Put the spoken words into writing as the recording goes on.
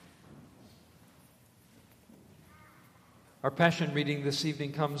Our Passion reading this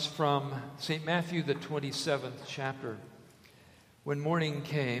evening comes from St. Matthew, the 27th chapter. When morning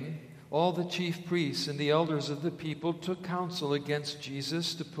came, all the chief priests and the elders of the people took counsel against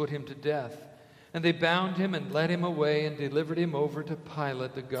Jesus to put him to death. And they bound him and led him away and delivered him over to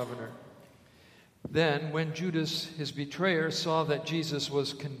Pilate the governor. Then, when Judas, his betrayer, saw that Jesus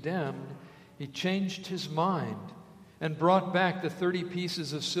was condemned, he changed his mind and brought back the 30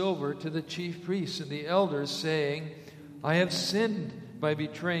 pieces of silver to the chief priests and the elders, saying, "I have sinned by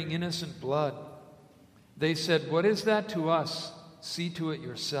betraying innocent blood." They said, "What is that to us? See to it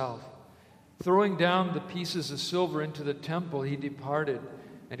yourself." Throwing down the pieces of silver into the temple, he departed,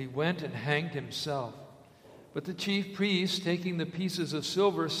 and he went and hanged himself. But the chief priests, taking the pieces of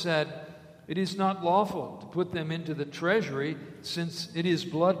silver, said, "It is not lawful to put them into the treasury, since it is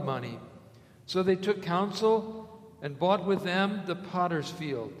blood money." So they took counsel and bought with them the potter's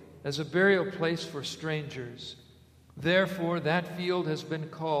field as a burial place for strangers. Therefore, that field has been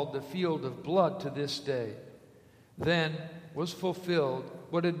called the field of blood to this day. Then was fulfilled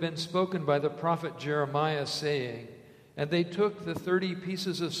what had been spoken by the prophet Jeremiah, saying, "And they took the 30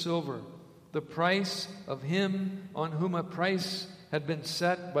 pieces of silver, the price of him on whom a price had been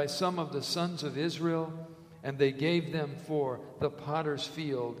set by some of the sons of Israel, and they gave them for the potter's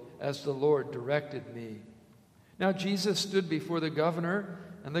field, as the Lord directed me." Now Jesus stood before the governor,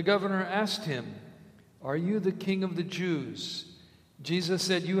 and the governor asked him, "Are you the king of the Jews?" Jesus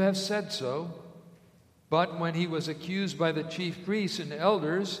said, "You have said so." But when he was accused by the chief priests and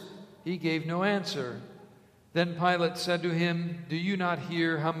elders, he gave no answer. Then Pilate said to him, "Do you not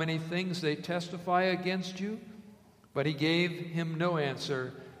hear how many things they testify against you?" But he gave him no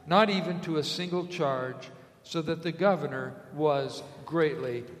answer, not even to a single charge, so that the governor was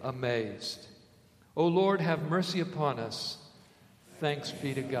greatly amazed. O Lord, have mercy upon us. Thanks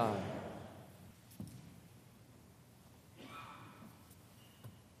be to God.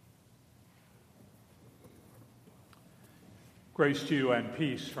 Grace to you and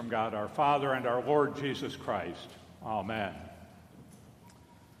peace from God our Father and our Lord Jesus Christ. Amen.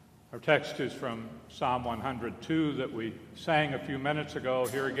 Our text is from Psalm 102 that we sang a few minutes ago.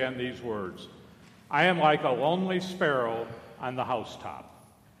 Here again these words, "I am like a lonely sparrow on the housetop."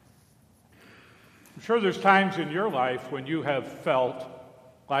 I'm sure there's times in your life when you have felt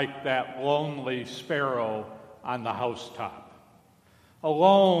like that lonely sparrow on the housetop,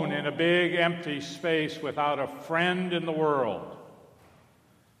 alone in a big empty space without a friend in the world.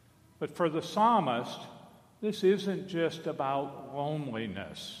 But for the psalmist, this isn't just about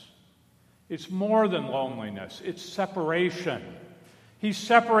loneliness. It's more than loneliness. It's separation. He's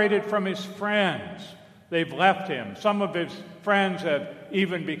separated from his friends. They've left him. Some of his friends have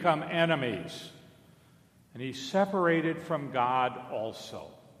even become enemies. And he's separated from God also,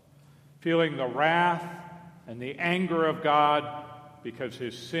 feeling the wrath and the anger of God because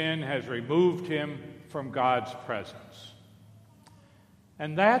his sin has removed him from God's presence.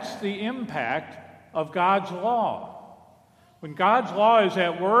 And that's the impact of God's law. When God's law is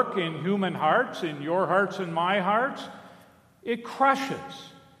at work in human hearts, in your hearts and my hearts, it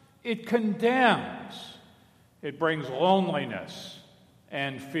crushes, it condemns, it brings loneliness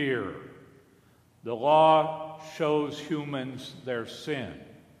and fear. The law shows humans their sin,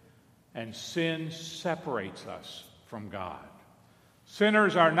 and sin separates us from God.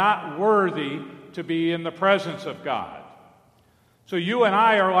 Sinners are not worthy to be in the presence of God. So you and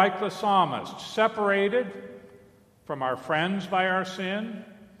I are like the psalmist, separated from our friends by our sin,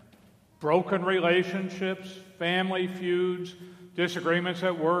 broken relationships, family feuds, disagreements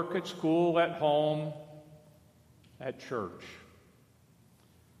at work, at school, at home, at church.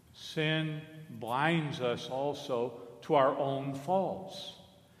 Sin blinds us also to our own faults.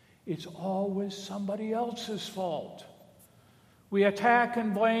 It's always somebody else's fault. We attack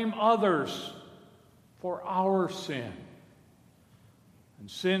and blame others for our sin. And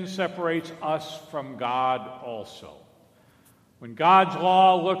sin separates us from God also. When God's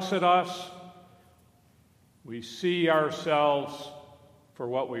law looks at us, we see ourselves for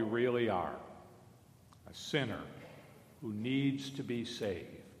what we really are, a sinner who needs to be saved.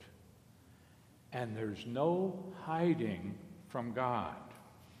 And there's no hiding from God.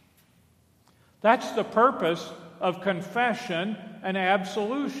 That's the purpose of confession and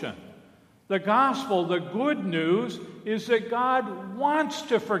absolution. The gospel, the good news, is that God wants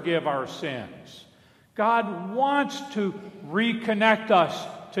to forgive our sins. God wants to reconnect us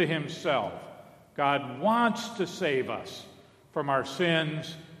to himself. God wants to save us from our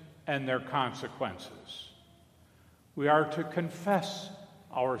sins and their consequences. We are to confess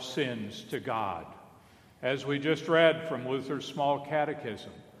our sins to God. As we just read from Luther's Small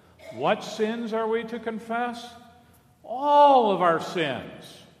Catechism, what sins are we to confess? all of our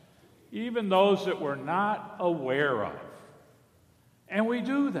sins, even those that we're not aware of. And we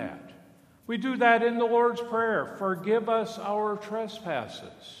do that. We do that in the Lord's Prayer. Forgive us our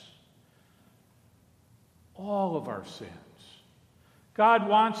trespasses. All of our sins. God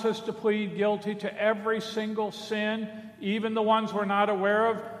wants us to plead guilty to every single sin, even the ones we're not aware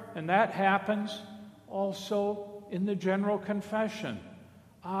of, and that happens also in the general confession.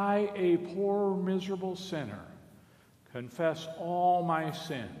 I, a poor, miserable sinner, confess all my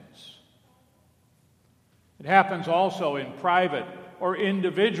sins. It happens also in private or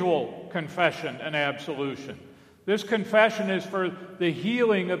individual confession and absolution. This confession is for the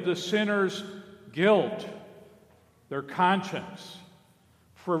healing of the sinner's guilt, their conscience,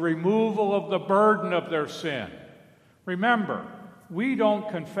 for removal of the burden of their sin. Remember, we don't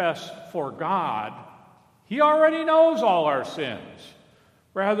confess for God. He already knows all our sins.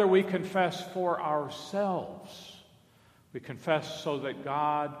 Rather, we confess for ourselves. We confess so that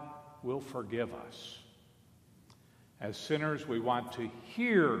God will forgive us. As sinners, we want to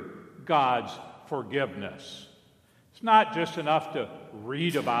hear God's forgiveness. It's not just enough to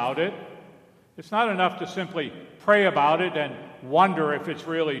read about it. It's not enough to simply pray about it and wonder if it's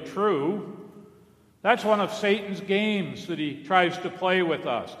really true. That's one of Satan's games that he tries to play with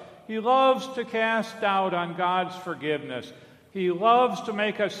us. He loves to cast doubt on God's forgiveness. He loves to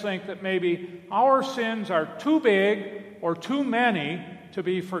make us think that maybe our sins are too big or too many to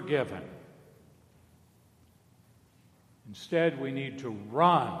be forgiven. Instead, we need to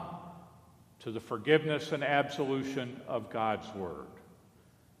run to the forgiveness and absolution of God's Word.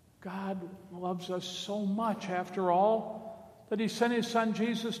 God loves us so much, after all, that he sent his son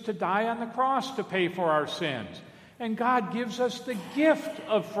Jesus to die on the cross to pay for our sins. And God gives us the gift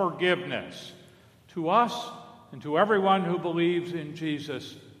of forgiveness to us and to everyone who believes in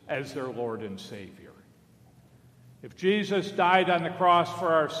Jesus as their Lord and Savior. If Jesus died on the cross for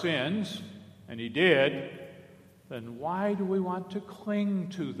our sins, and he did, then why do we want to cling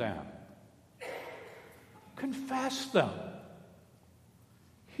to them? Confess them.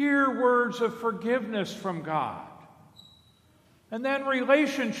 Hear words of forgiveness from God. And then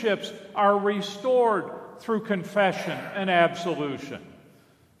relationships are restored through confession and absolution.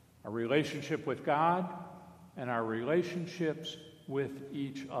 Our relationship with God and our relationships with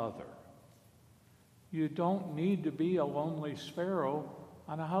each other. You don't need to be a lonely sparrow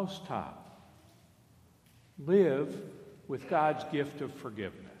on a housetop. Live with God's gift of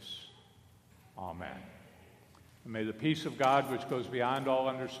forgiveness. Amen. And may the peace of God, which goes beyond all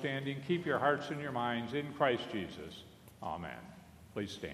understanding, keep your hearts and your minds in Christ Jesus. Amen. Please stand.